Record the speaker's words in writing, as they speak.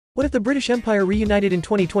What if the British Empire reunited in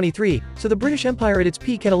 2023? So the British Empire at its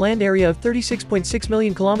peak had a land area of 36.6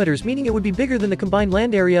 million kilometers, meaning it would be bigger than the combined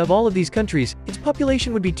land area of all of these countries. Its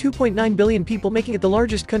population would be 2.9 billion people, making it the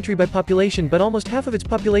largest country by population, but almost half of its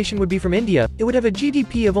population would be from India. It would have a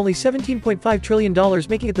GDP of only $17.5 trillion,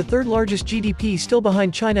 making it the third largest GDP, still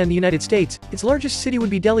behind China and the United States. Its largest city would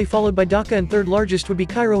be Delhi, followed by Dhaka, and third largest would be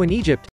Cairo in Egypt.